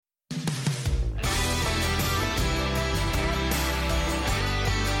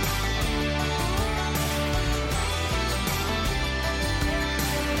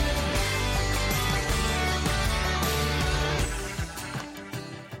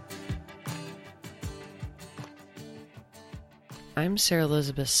I'm Sarah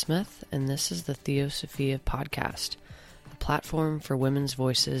Elizabeth Smith, and this is the Theosophia Podcast, a platform for women's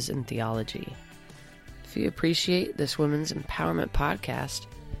voices in theology. If you appreciate this women's empowerment podcast,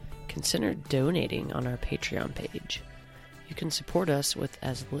 consider donating on our Patreon page. You can support us with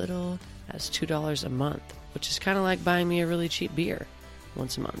as little as $2 a month, which is kind of like buying me a really cheap beer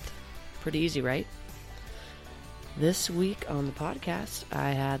once a month. Pretty easy, right? This week on the podcast, I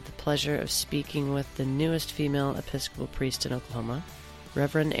had the pleasure of speaking with the newest female Episcopal priest in Oklahoma.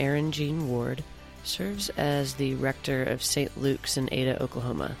 Reverend Erin Jean Ward serves as the rector of St. Luke's in Ada,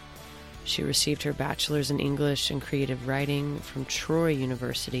 Oklahoma. She received her bachelor's in English and creative writing from Troy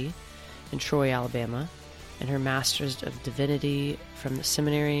University in Troy, Alabama, and her master's of divinity from the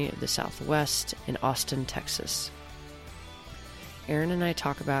Seminary of the Southwest in Austin, Texas. Erin and I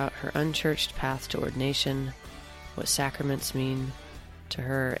talk about her unchurched path to ordination, what sacraments mean to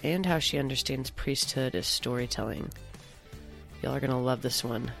her, and how she understands priesthood as storytelling. Y'all are going to love this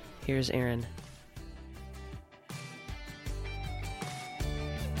one. Here's Erin.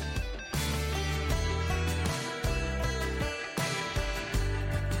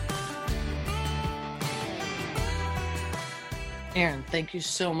 Erin, thank you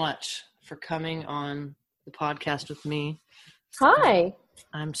so much for coming on the podcast with me. Hi.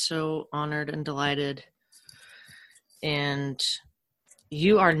 I'm so honored and delighted. And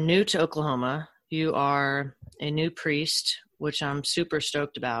you are new to Oklahoma. You are a new priest, which I'm super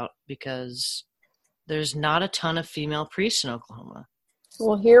stoked about because there's not a ton of female priests in Oklahoma.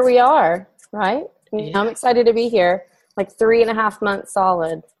 Well, here we are, right? Yeah. I'm excited to be here. Like 3.5 months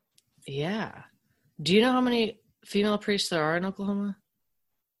solid. Yeah. Do you know how many female priests there are in Oklahoma?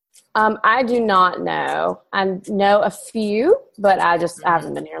 I do not know. I know a few, but I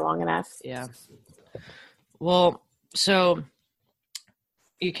haven't been here long enough. Yeah. Well, so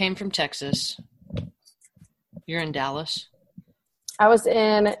you came from Texas. You're in Dallas. I was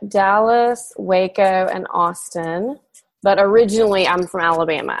in Dallas, Waco, and Austin, but originally I'm from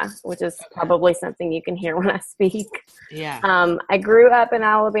Alabama, which is probably something you can hear when I speak. Yeah. I grew up in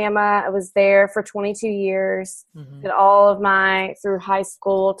Alabama. I was there for 22 years. Mm-hmm. Did all of my through high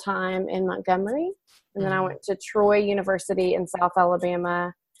school time in Montgomery, and then I went to Troy University in South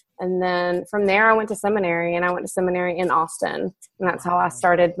Alabama. And then from there, I went to seminary, and I went to seminary in Austin. And that's how I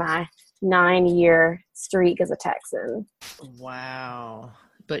started my 9-year streak as a Texan. Wow.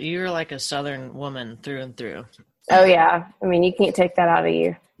 But you're like a Southern woman through and through. Oh, yeah. I mean, you can't take that out of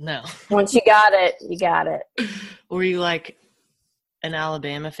you. No. Once you got it, you got it. Were you like an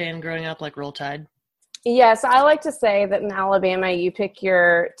Alabama fan growing up, like Roll Tide? Yes, I like to say that in Alabama, you pick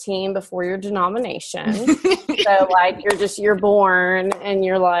your team before your denomination. So, like, you're born and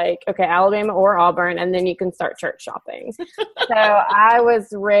you're like, okay, Alabama or Auburn, and then you can start church shopping. So I was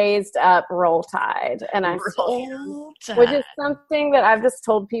raised up Roll Tide, and which is something that I've just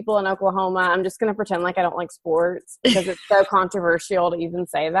told people in Oklahoma. I'm just going to pretend like I don't like sports because it's so controversial to even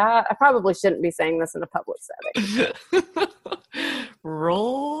say that. I probably shouldn't be saying this in a public setting.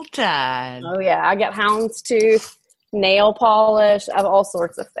 Roll Tide. Oh, yeah. I get houndstooth, nail polish. I have all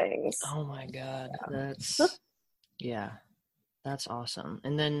sorts of things. Oh, my God. That's awesome.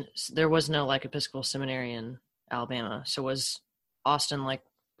 And then there was no, like, Episcopal seminary in Alabama. So was Austin, like,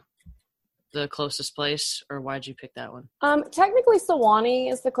 the closest place, or why'd you pick that one? Technically,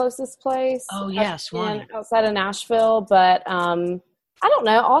 Sewanee is the closest place. Oh, yeah, Sewanee. Outside of Nashville. But I don't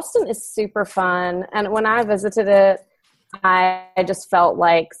know. Austin is super fun. And when I visited it, I just felt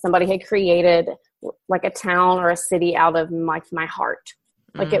like somebody had created like a town or a city out of like my heart.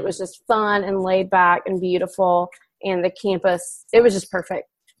 Like it was just fun and laid back and beautiful, and the campus, it was just perfect.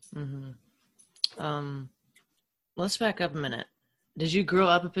 Mm-hmm. Let's back up a minute. Did you grow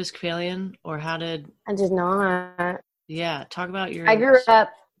up Episcopalian, or how did? I did not. Yeah, talk about your. I grew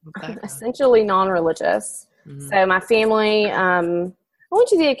up background. Essentially non-religious. Mm-hmm. So my family, I went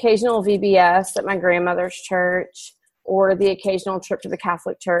to the occasional VBS at my grandmother's church, or the occasional trip to the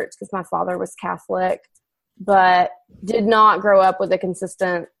Catholic church because my father was Catholic, but did not grow up with a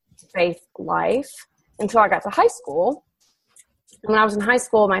consistent faith life until I got to high school. And when I was in high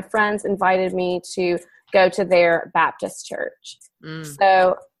school, my friends invited me to go to their Baptist church.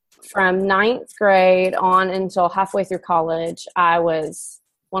 So from 9th grade on until halfway through college, I was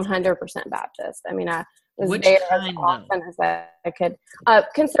 100% Baptist. I mean, I was Which there kind, as often as I could.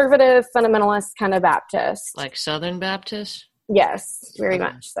 Conservative, fundamentalist kind of Baptist. Like Southern Baptist? Yes, very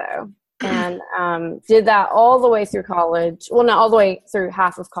much so. And did that all the way through college. Well, not all the way through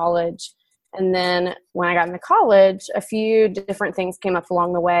half of college. And then when I got into college, a few different things came up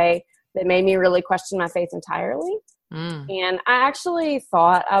along the way that made me really question my faith entirely. Mm. And I actually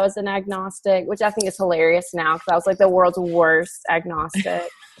thought I was an agnostic, which I think is hilarious now because I was like the world's worst agnostic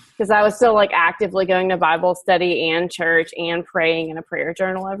because I was still like actively going to Bible study and church and praying in a prayer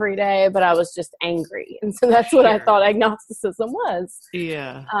journal every day, but I was just angry. And so that's what I Sure. thought agnosticism was.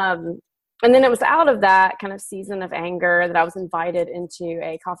 Yeah. And then it was out of that kind of season of anger that I was invited into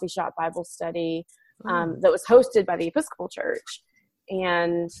a coffee shop Bible study that was hosted by the Episcopal Church.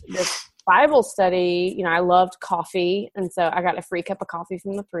 And this Bible study, I loved coffee. And so I got a free cup of coffee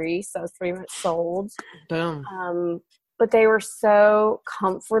from the priest. I was pretty much sold. Boom. But they were so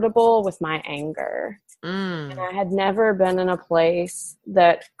comfortable with my anger. And I had never been in a place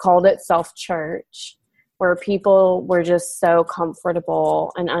that called itself church where people were just so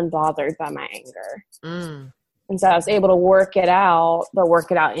comfortable and unbothered by my anger. And so I was able to work it out, but work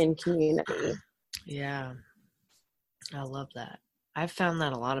it out in community. Yeah. I love that. I've found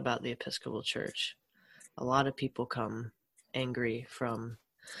that a lot about the Episcopal Church. A lot of people come angry from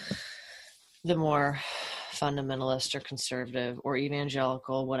the more fundamentalist or conservative or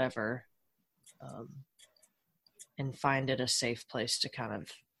evangelical, whatever, and find it a safe place to kind of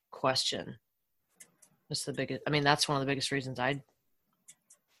question. That's one of the biggest reasons I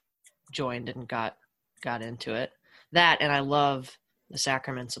joined and got into it. That, and I love the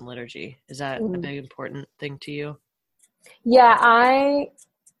sacraments and liturgy. Is that a big important thing to you? Yeah, I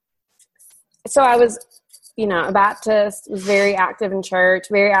was, a Baptist, was very active in church,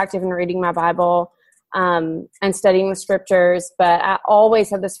 very active in reading my Bible, and studying the scriptures. But I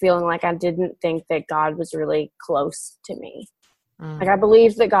always had this feeling like I didn't think that God was really close to me. Like I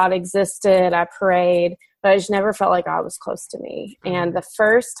believed that God existed. I prayed, but I just never felt like God was close to me. And the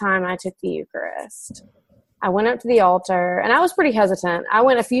first time I took the Eucharist, I went up to the altar, and I was pretty hesitant. I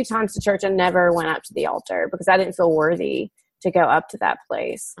went a few times to church and never went up to the altar because I didn't feel worthy to go up to that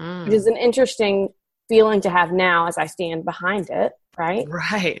place, which is an interesting feeling to have now as I stand behind it, right?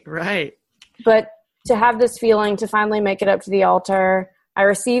 Right. But to have this feeling to finally make it up to the altar, I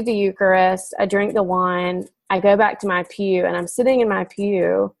receive the Eucharist, I drink the wine, I go back to my pew, and I'm sitting in my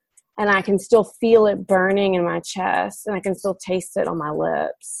pew, and I can still feel it burning in my chest, and I can still taste it on my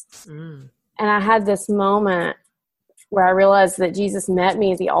lips. And I had this moment where I realized that Jesus met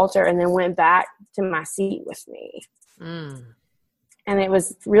me at the altar and then went back to my seat with me. And it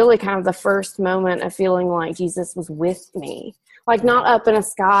was really kind of the first moment of feeling like Jesus was with me. Like not up in a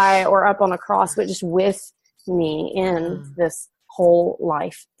sky or up on a cross, but just with me in this whole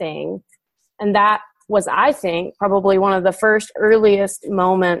life thing. And that was, I think, probably one of the first earliest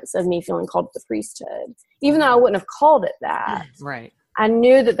moments of me feeling called to the priesthood. Even though I wouldn't have called it that. Right. I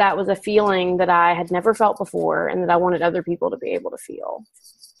knew that that was a feeling that I had never felt before and that I wanted other people to be able to feel.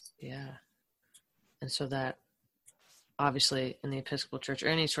 Yeah. And so that, obviously, in the Episcopal Church or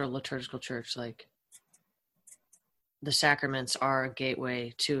any sort of liturgical church, like the sacraments are a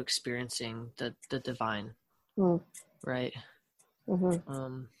gateway to experiencing the divine, right?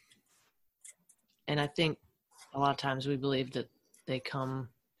 And I think a lot of times we believe that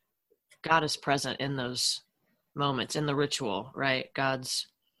God is present in those moments, in the ritual, right? God's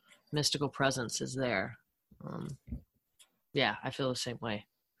mystical presence is there. Yeah, I feel the same way.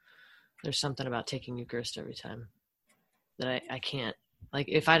 There's something about taking Eucharist every time that I can't, like,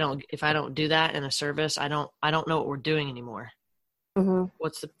 if I don't do that in a service, I don't know what we're doing anymore.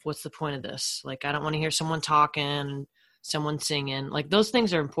 What's the point of this? Like, I don't want to hear someone talking, someone singing. Like, those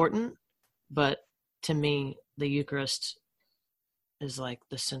things are important, but to me, the Eucharist is like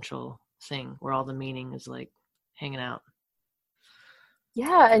the central thing where all the meaning is like hanging out.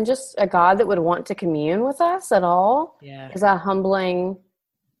 Yeah, and just a God that would want to commune with us at all is a humbling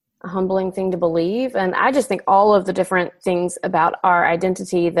thing to believe. And I just think all of the different things about our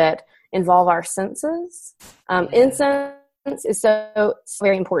identity that involve our senses. Incense is so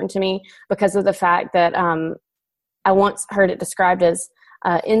very important to me because of the fact that I once heard it described as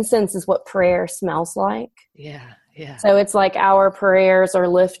incense is what prayer smells like. Yeah. So it's like our prayers are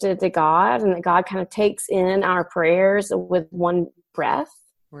lifted to God, and that God kind of takes in our prayers with one breath.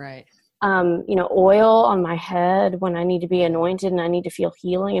 Right. Oil on my head when I need to be anointed and I need to feel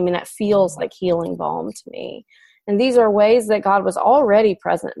healing. I mean, that feels like healing balm to me. And these are ways that God was already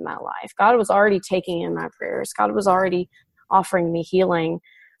present in my life. God was already taking in my prayers. God was already offering me healing.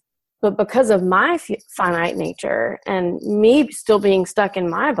 But because of my finite nature and me still being stuck in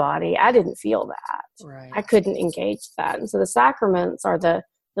my body, I didn't feel that. Right. I couldn't engage that. And so the sacraments are the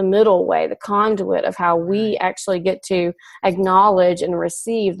middle way, the conduit of how we actually get to acknowledge and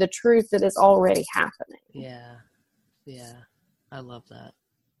receive the truth that is already happening. Yeah. I love that.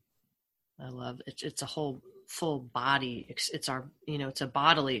 I love it. It's a whole full body. It's a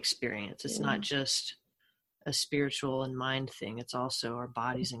bodily experience. It's not just a spiritual and mind thing. It's also our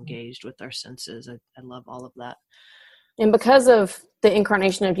bodies engaged with our senses. I love all of that. And because of the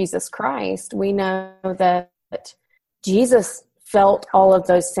incarnation of Jesus Christ, we know that Jesus felt all of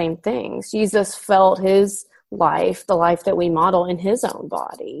those same things. Jesus felt his life, the life that we model, in his own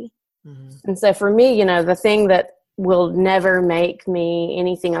body. Mm-hmm. And so for me, you know, the thing that will never make me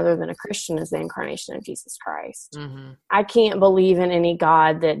anything other than a Christian is the incarnation of Jesus Christ. Mm-hmm. I can't believe in any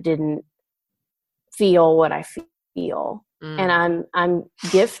God that didn't feel what I feel. And I'm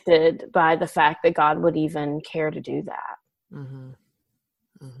gifted by the fact that God would even care to do that. Mm-hmm.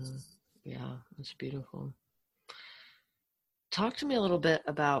 Mm-hmm. Yeah, that's beautiful. Talk to me a little bit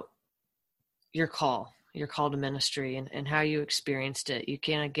about your call to ministry, and how you experienced it. You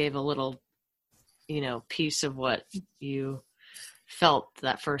kind of gave a little, you know, piece of what you felt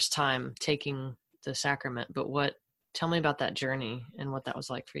that first time taking the sacrament, but tell me about that journey and what that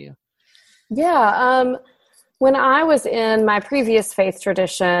was like for you. Yeah. When I was in my previous faith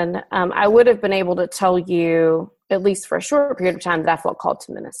tradition, I would have been able to tell you, at least for a short period of time, that I felt called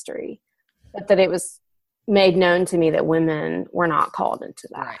to ministry, but that it was made known to me that women were not called into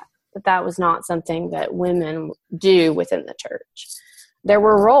that, right. That was not something that women do within the church. There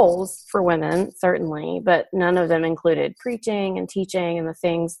were roles for women, certainly, but none of them included preaching and teaching and the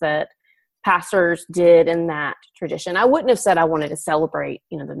things that pastors did in that tradition. I wouldn't have said I wanted to celebrate,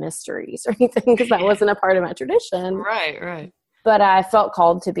 you know, the mysteries or anything, because that wasn't a part of my tradition. Right. But I felt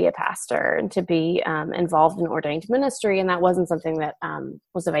called to be a pastor and to be involved in ordained ministry, and that wasn't something that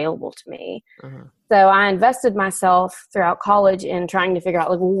was available to me. Uh-huh. So I invested myself throughout college in trying to figure out,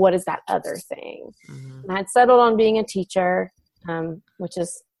 like, well, what is that other thing? Uh-huh. And I had settled on being a teacher, which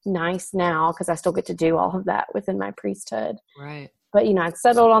is nice now because I still get to do all of that within my priesthood. Right. But, you know, I'd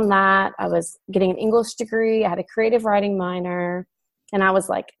settled on that. I was getting an English degree. I had a creative writing minor. And I was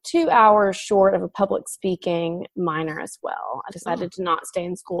like 2 hours short of a public speaking minor as well. I decided to not stay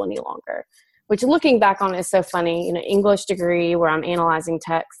in school any longer, which, looking back on it, is so funny. You know, English degree where I'm analyzing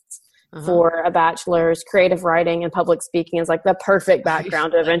texts for a bachelor's, creative writing and public speaking is like the perfect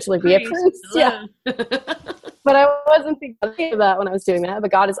background to eventually be a priest. Yeah. But I wasn't thinking of that when I was doing that.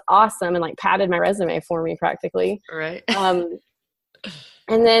 But God is awesome and like padded my resume for me practically. Right.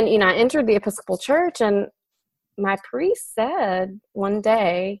 And then, you know, I entered the Episcopal Church, and my priest said one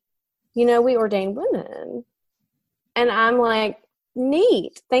day, you know, we ordain women. And I'm like,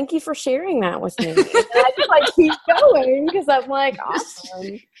 neat. Thank you for sharing that with me. And I just like keep going because I'm like,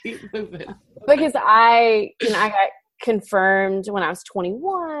 awesome. Keep moving. Because I got confirmed when I was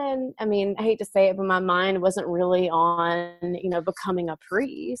 21. I mean, I hate to say it, but my mind wasn't really on, you know, becoming a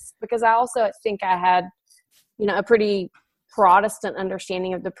priest, because I also think I had, you know, a pretty Protestant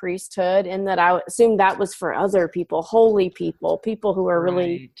understanding of the priesthood, and that I assumed that was for other people, holy people who are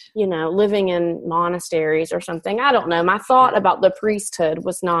really, you know, living in monasteries or something. I don't know. My thought about the priesthood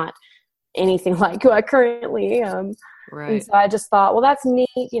was not anything like who I currently am. Right. And so I just thought, well, that's neat.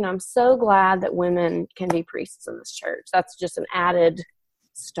 You know, I'm so glad that women can be priests in this church. That's just an added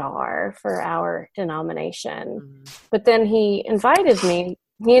star for our denomination. Mm-hmm. But then he invited me.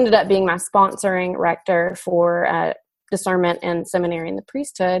 He ended up being my sponsoring rector for discernment and seminary in the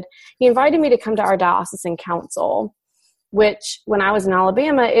priesthood. He invited me to come to our diocesan council, which when I was in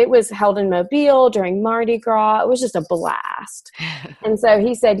Alabama, it was held in Mobile during Mardi Gras. It was just a blast. And so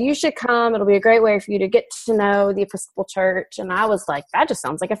he said, you should come. It'll be a great way for you to get to know the Episcopal Church. And I was like, that just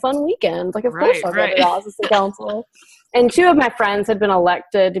sounds like a fun weekend. Like, of course I'll go to the diocesan council. And 2 of my friends had been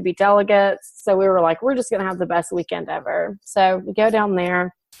elected to be delegates. So we were like, we're just going to have the best weekend ever. So we go down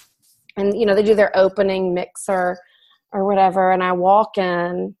there, and, you know, they do their opening mixer or whatever, and I walk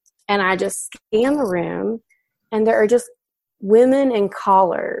in and I just scan the room, and there are just women in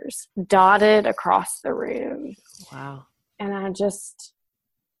collars dotted across the room. Wow. And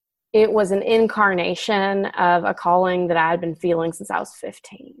it was an incarnation of a calling that I had been feeling since I was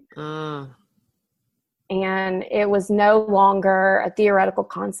 15. And it was no longer a theoretical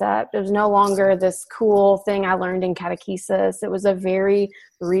concept. It was no longer this cool thing I learned in catechesis. It was a very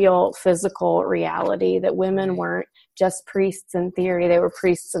real physical reality that women weren't just priests in theory. They were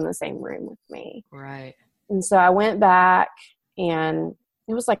priests in the same room with me. Right. And so I went back, and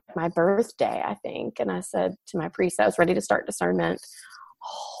it was like my birthday, I think. And I said to my priest, I was ready to start discernment,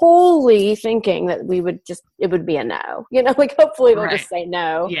 wholly thinking that it would be a no, you know, like hopefully they'll just say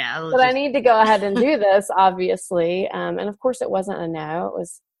no. Yeah. But I need to go ahead and do this, obviously. And of course it wasn't a no.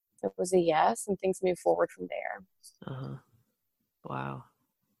 It was a yes, and things moved forward from there. Uh-huh. Wow.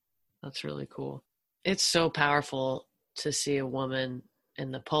 That's really cool. It's so powerful to see a woman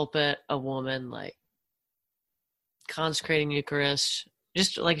in the pulpit, a woman like consecrating Eucharist,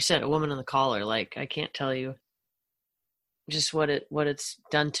 just like you said, a woman in the collar. Like, I can't tell you just what it's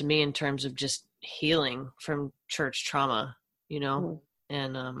done to me in terms of just healing from church trauma,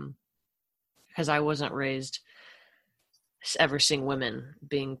 and because I wasn't raised ever seeing women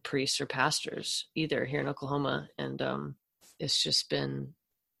being priests or pastors either here in Oklahoma, and it's just been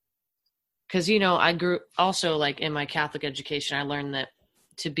because I grew also, like, in my Catholic education, I learned that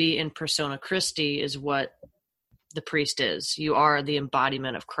to be in persona Christi is what the priest is. You are the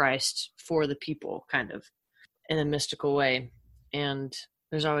embodiment of Christ for the people, kind of in a mystical way. And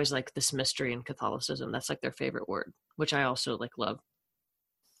there's always like this mystery in Catholicism. That's like their favorite word, which I also like love.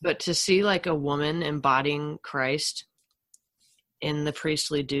 But to see like a woman embodying Christ in the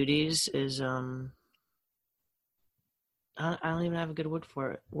priestly duties is I don't even have a good word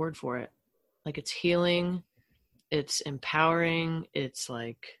for it. Like, it's healing, it's empowering, it's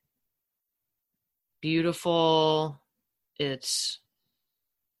like beautiful, it's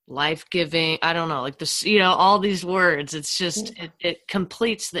life-giving. I don't know, like this, all these words. It's just it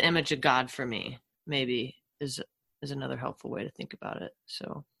completes the image of God for me, maybe is another helpful way to think about it.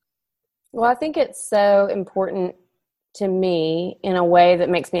 So, well, I think it's so important to me in a way that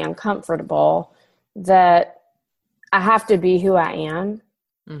makes me uncomfortable that I have to be who I am.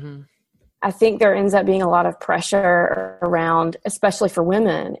 Mm-hmm. I think there ends up being a lot of pressure around, especially for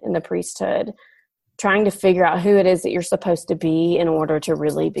women in the priesthood, trying to figure out who it is that you're supposed to be in order to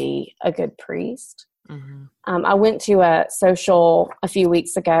really be a good priest. Mm-hmm. I went to a social a few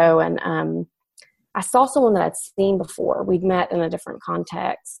weeks ago, and I saw someone that I'd seen before. We'd met in a different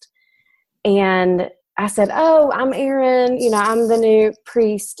context. And I said, "Oh, I'm Erin. I'm the new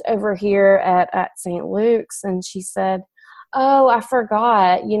priest over here at St. Luke's." And she said, "Oh, I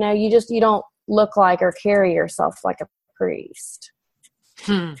forgot. You don't look like or carry yourself like a priest."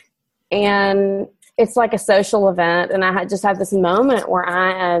 And it's like a social event. And I just had this moment where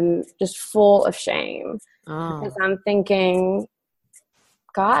I am just full of shame because I'm thinking,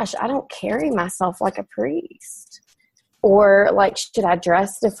 gosh, I don't carry myself like a priest. Or like, should I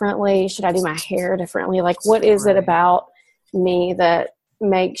dress differently? Should I do my hair differently? Like, what is it about me that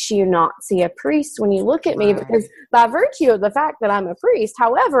makes you not see a priest when you look at me? Because by virtue of the fact that I'm a priest,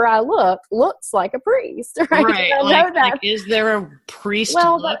 however I looks like a priest, right? Right. Like, is there a priest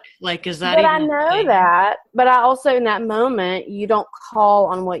look? Like, is that? But I know that. But I also, in that moment, you don't call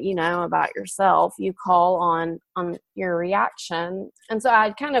on what you know about yourself. You call on your reaction. And so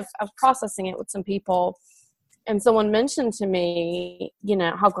I was processing it with some people. And someone mentioned to me,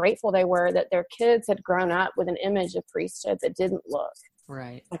 how grateful they were that their kids had grown up with an image of priesthood that didn't look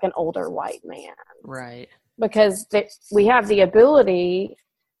like an older white man. Right. Because we have the ability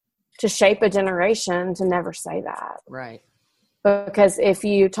to shape a generation to never say that. Right. Because if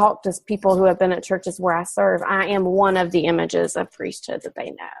you talk to people who have been at churches where I serve, I am one of the images of priesthood that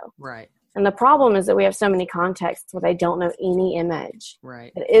they know. Right. And the problem is that we have so many contexts where they don't know any image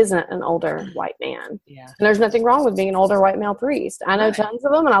that isn't an older white man. Yeah. And there's nothing wrong with being an older white male priest. I know tons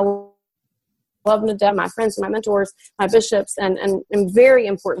of them, and I love them to death. My friends, my mentors, my bishops, and very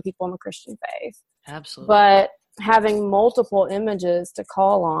important people in the Christian faith. Absolutely. But having multiple images to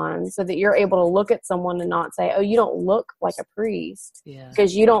call on so that you're able to look at someone and not say, "Oh, you don't look like a priest,"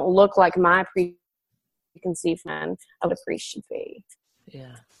 because you don't look like my preconceived man of a priest should be.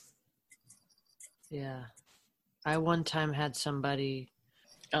 Yeah. Yeah. I one time had somebody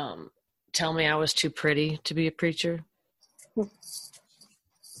tell me I was too pretty to be a preacher.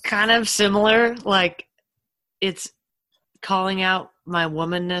 Kind of similar, like, it's calling out my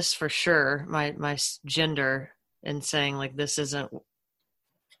womanness for sure, my gender, and saying like, this isn't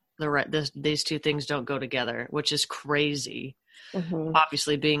the right, these two things don't go together, which is crazy. Mm-hmm.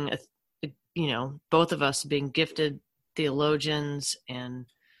 Obviously, being both of us being gifted theologians and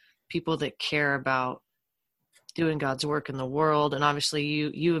people that care about doing God's work in the world. And obviously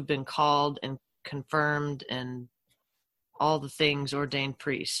you have been called and confirmed and all the things, ordained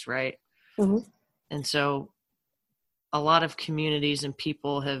priests, right? Mm-hmm. And so a lot of communities and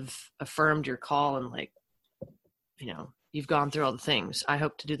people have affirmed your call and like, you've gone through all the things. I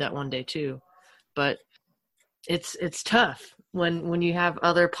hope to do that one day too. But it's tough when you have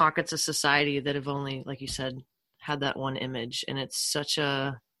other pockets of society that have only, like you said, had that one image, and it's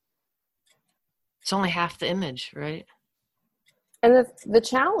only half the image, right? And the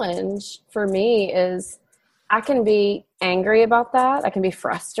challenge for me is I can be angry about that. I can be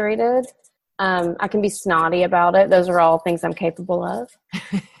frustrated. I can be snotty about it. Those are all things I'm capable of.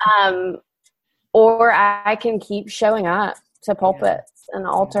 Or I can keep showing up to pulpits and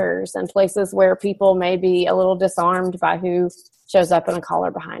altars and places where people may be a little disarmed by who shows up in a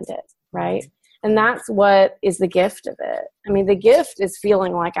collar behind it, right? And that's what is the gift of it. I mean, the gift is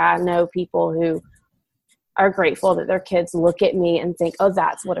feeling like I know people who are grateful that their kids look at me and think, oh,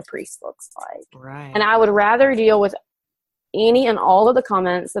 that's what a priest looks like. Right. And I would rather deal with any and all of the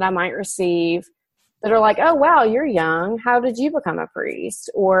comments that I might receive that are like, oh, wow, you're young. How did you become a priest?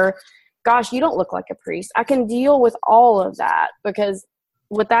 Or, gosh, you don't look like a priest. I can deal with all of that, because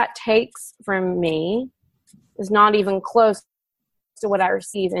what that takes from me is not even close to what I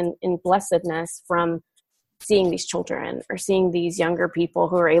receive in blessedness from seeing these children or seeing these younger people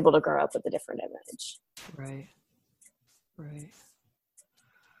who are able to grow up with a different image. Right.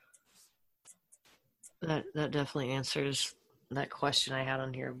 That definitely answers that question I had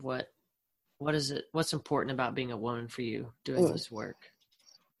on here. What's important about being a woman for you doing this work?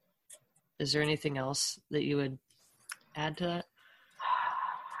 Is there anything else that you would add to that?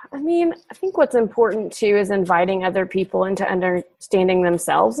 I mean, I think what's important too is inviting other people into understanding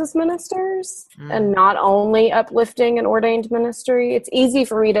themselves as ministers and not only uplifting an ordained ministry. It's easy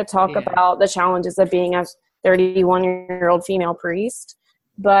for me to talk about the challenges of being a 31-year-old female priest,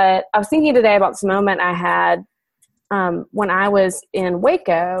 but I was thinking today about this moment I had when I was in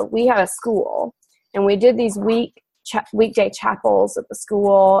Waco. We had a school, and we did these weekday chapels at the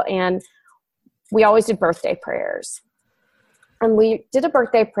school, and we always did birthday prayers. And we did a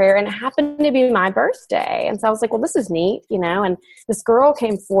birthday prayer, and it happened to be my birthday. And so I was like, well, this is neat, and this girl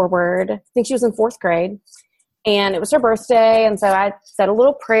came forward. I think she was in 4th grade, and it was her birthday. And so I said a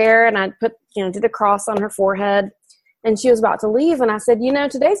little prayer, and I put, did a cross on her forehead, and she was about to leave. And I said,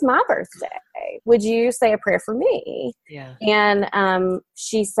 today's my birthday. Would you say a prayer for me? Yeah. And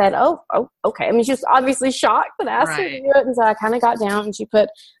she said, oh, okay. I mean, she was obviously shocked that I asked her to do it. And so I kind of got down, and she put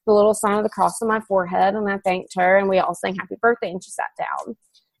the little sign of the cross on my forehead, and I thanked her, and we all sang happy birthday, and she sat down.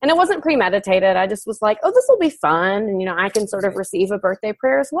 And it wasn't premeditated. I just was like, oh, this will be fun. And, I can sort of receive a birthday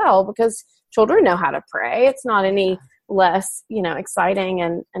prayer as well, because children know how to pray. It's not any less, exciting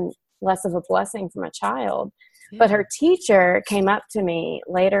and less of a blessing from a child. But her teacher came up to me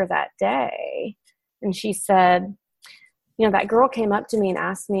later that day, and she said, that girl came up to me and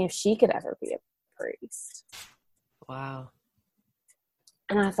asked me if she could ever be a priest. Wow.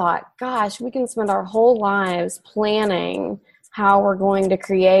 And I thought, gosh, we can spend our whole lives planning how we're going to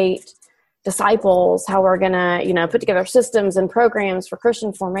create disciples, how we're going to, put together systems and programs for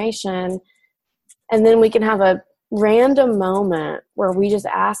Christian formation. And then we can have a random moment where we just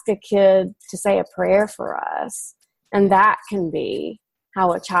ask a kid to say a prayer for us. And that can be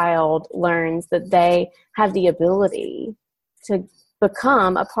how a child learns that they have the ability to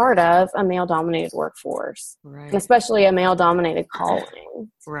become a part of a male-dominated workforce, and especially a male-dominated calling.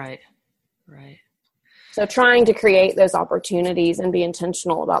 Right. So trying to create those opportunities and be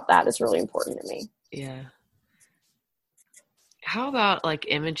intentional about that is really important to me. Yeah. How about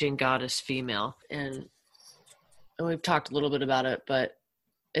imaging God as female? And we've talked a little bit about it, but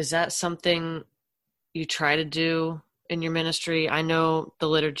is that something you try to do in your ministry? I know the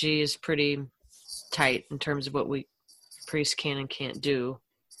liturgy is pretty tight in terms of what we priests can and can't do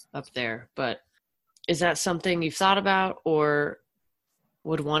up there, but is that something you've thought about or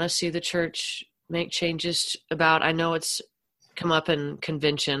would want to see the church make changes about? I know it's come up in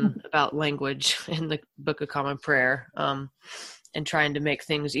convention about language in the Book of Common Prayer, and trying to make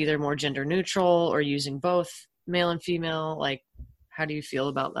things either more gender neutral or using both male and female. How do you feel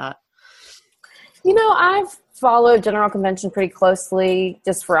about that? I've followed General Convention pretty closely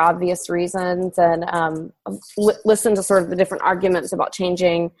just for obvious reasons, and listened to sort of the different arguments about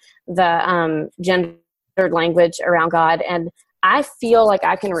changing the gendered language around God. And I feel like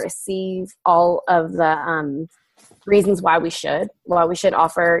I can receive all of the reasons why we should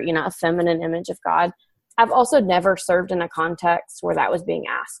offer, a feminine image of God. I've also never served in a context where that was being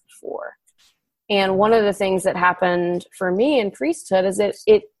asked for. And one of the things that happened for me in priesthood is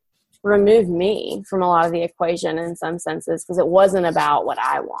it removed me from a lot of the equation in some senses, because it wasn't about what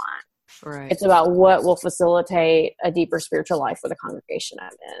I want. Right. It's about what will facilitate a deeper spiritual life for the congregation I'm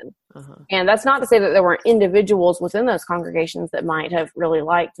in. Uh-huh. And that's not to say that there weren't individuals within those congregations that might have really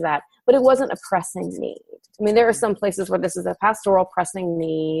liked that, but it wasn't a pressing need. I mean, there are some places where this is a pastoral pressing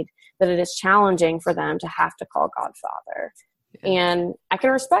need, that it is challenging for them to have to call God Father. Yeah. And I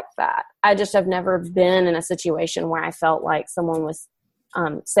can respect that. I just have never been in a situation where I felt like someone was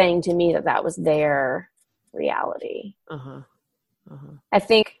saying to me that was their reality. Uh-huh. Uh-huh. I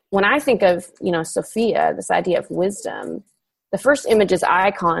think when I think of, Sophia, this idea of wisdom, the first images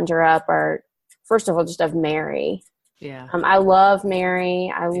I conjure up are, first of all, just of Mary. Yeah. I love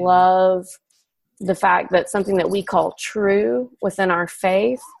Mary. I love the fact that something that we call true within our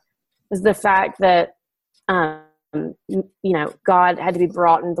faith is the fact that, God had to be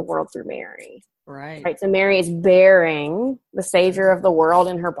brought into the world through Mary. Right. Right. So Mary is bearing the Savior of the world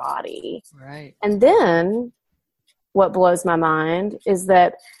in her body. Right. And then what blows my mind is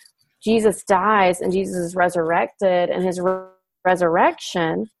that Jesus dies and Jesus is resurrected, and his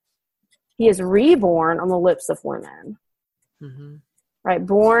resurrection, he is reborn on the lips of women. Mm-hmm. Right.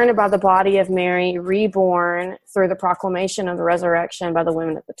 Born by the body of Mary, reborn through the proclamation of the resurrection by the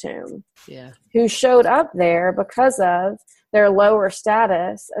women at the tomb. Yeah. Who showed up there because of their lower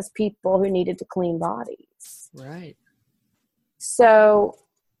status as people who needed to clean bodies. Right. So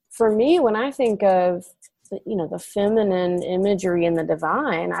for me, when I think of, the feminine imagery in the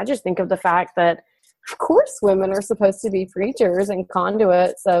divine, I just think of the fact that, of course, women are supposed to be preachers and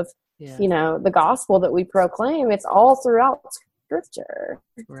conduits of, the gospel that we proclaim. It's all throughout Scripture.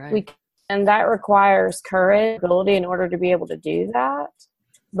 Right. And that requires courage, ability in order to be able to do that.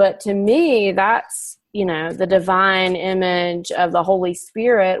 But to me, that's, the divine image of the Holy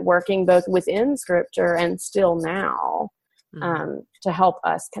Spirit working both within Scripture and still now to help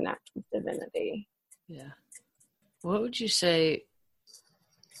us connect with divinity. Yeah. What would you say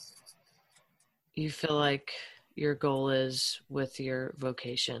you feel like your goal is with your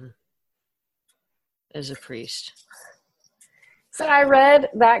vocation as a priest? So I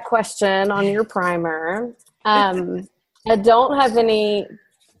read that question on your primer. I don't have any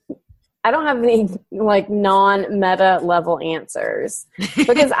like non-meta level answers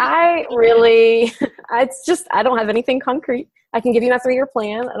because I don't have anything concrete. I can give you my 3-year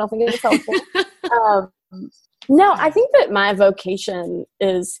plan. I don't think it's helpful. No, I think that my vocation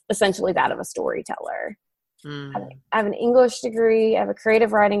is essentially that of a storyteller. I have an English degree. I have a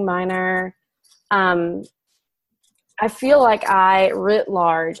creative writing minor. I feel like I, writ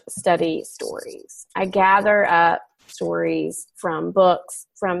large, study stories. I gather up stories from books,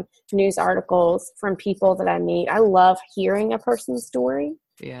 from news articles, from people that I meet. I love hearing a person's story.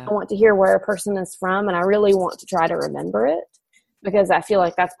 Yeah. I want to hear where a person is from, and I really want to try to remember it because I feel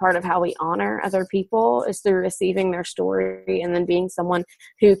like that's part of how we honor other people is through receiving their story and then being someone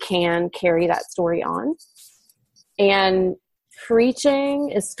who can carry that story on. And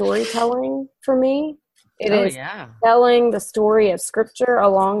preaching is storytelling for me. It is telling the story of Scripture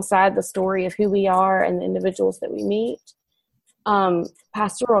alongside the story of who we are and the individuals that we meet.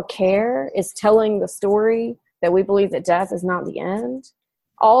 Pastoral care is telling the story that we believe that death is not the end.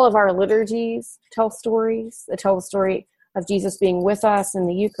 All of our liturgies tell stories. They tell the story of Jesus being with us in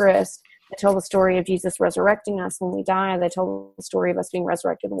the Eucharist. They tell the story of Jesus resurrecting us when we die. They tell the story of us being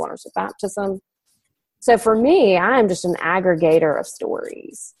resurrected in the waters of baptism. So for me, I'm just an aggregator of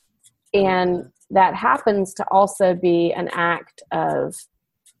stories. And that happens to also be an act that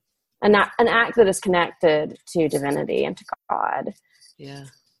is connected to divinity and to God. Yeah.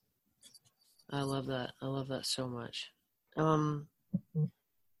 I love that. I love that so much.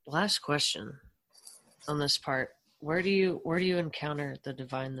 Last question on this part. Where do you encounter the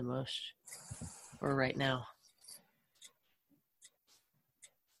divine the most, or right now?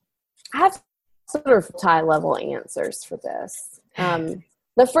 I have sort of high-level answers for this.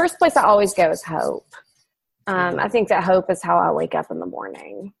 The first place I always go is hope. I think that hope is how I wake up in the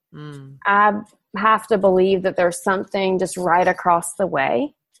morning. I have to believe that there's something just right across the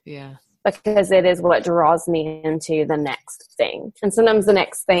way. Yeah. Because it is what draws me into the next thing. And sometimes the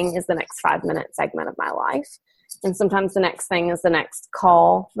next thing is the next 5-minute segment of my life. And sometimes the next thing is the next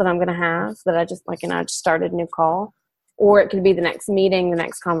call that I'm going to have that I just just started a new call. Or it could be the next meeting, the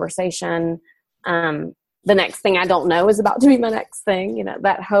next conversation. The next thing I don't know is about to be my next thing.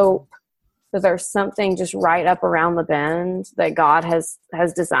 That hope that there's something just right up around the bend that God has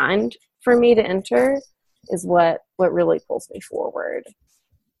designed for me to enter is what really pulls me forward.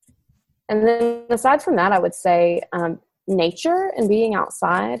 And then aside from that, I would say nature and being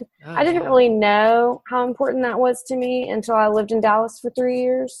outside. I didn't really know how important that was to me until I lived in Dallas for 3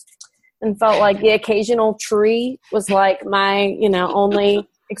 years and felt like the occasional tree was like my, only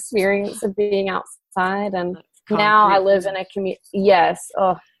experience of being outside. And now I live in a community. Yes.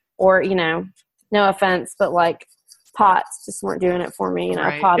 Or, no offense, but like pots just weren't doing it for me.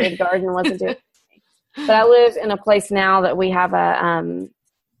 Right. A potted garden wasn't doing it for me. But I live in a place now that we have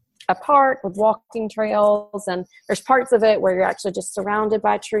a park with walking trails, and there's parts of it where you're actually just surrounded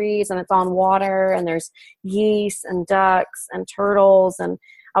by trees and it's on water, and there's geese and ducks and turtles. And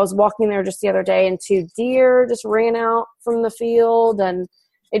I was walking there just the other day and 2 deer just ran out from the field, and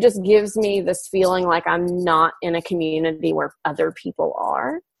it just gives me this feeling like I'm not in a community where other people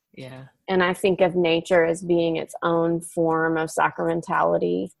are. Yeah. And I think of nature as being its own form of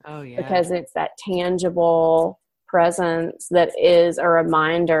sacramentality. Oh, yeah. Because it's that tangible presence that is a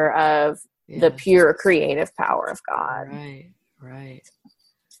reminder of the pure creative power of God. Right.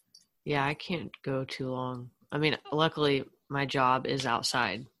 Yeah, I can't go too long. I mean, luckily my job is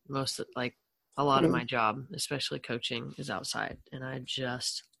outside. A lot of Mm. my job, especially coaching, is outside, and I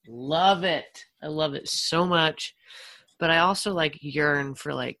just love it. I love it so much. But I also like yearn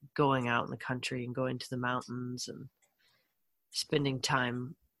for like going out in the country and going to the mountains and spending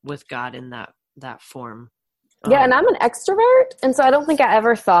time with God in that form. Yeah, and I'm an extrovert, and so I don't think I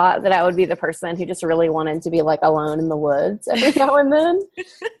ever thought that I would be the person who just really wanted to be like alone in the woods every now and then.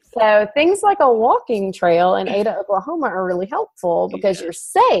 So things like a walking trail in Ada, Oklahoma are really helpful because you're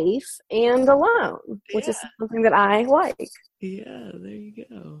safe and alone, which is something that I like. Yeah, there you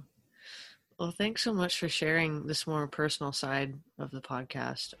go. Well, thanks so much for sharing this more personal side of the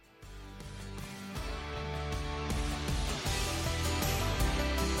podcast.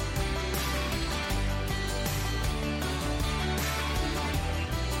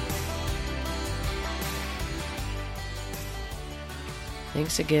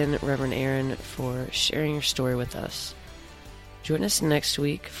 Thanks again, Reverend Aaron, for sharing your story with us. Join us next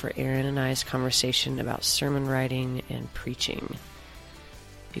week for Aaron and I's conversation about sermon writing and preaching.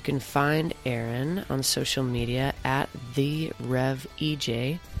 You can find Aaron on social media at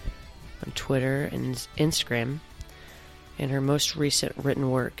TheRevEJ on Twitter and Instagram, and her most recent written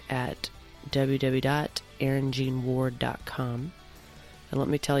work at www.aaronjeanward.com. And let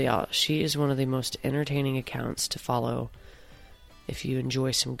me tell y'all, she is one of the most entertaining accounts to follow if you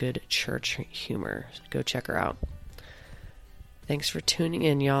enjoy some good church humor. Go check her out. Thanks for tuning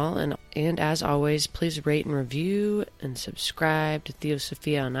in, y'all. And as always, please rate and review and subscribe to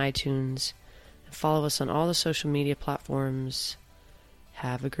Theosophia on iTunes. And follow us on all the social media platforms.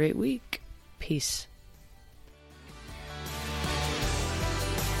 Have a great week. Peace.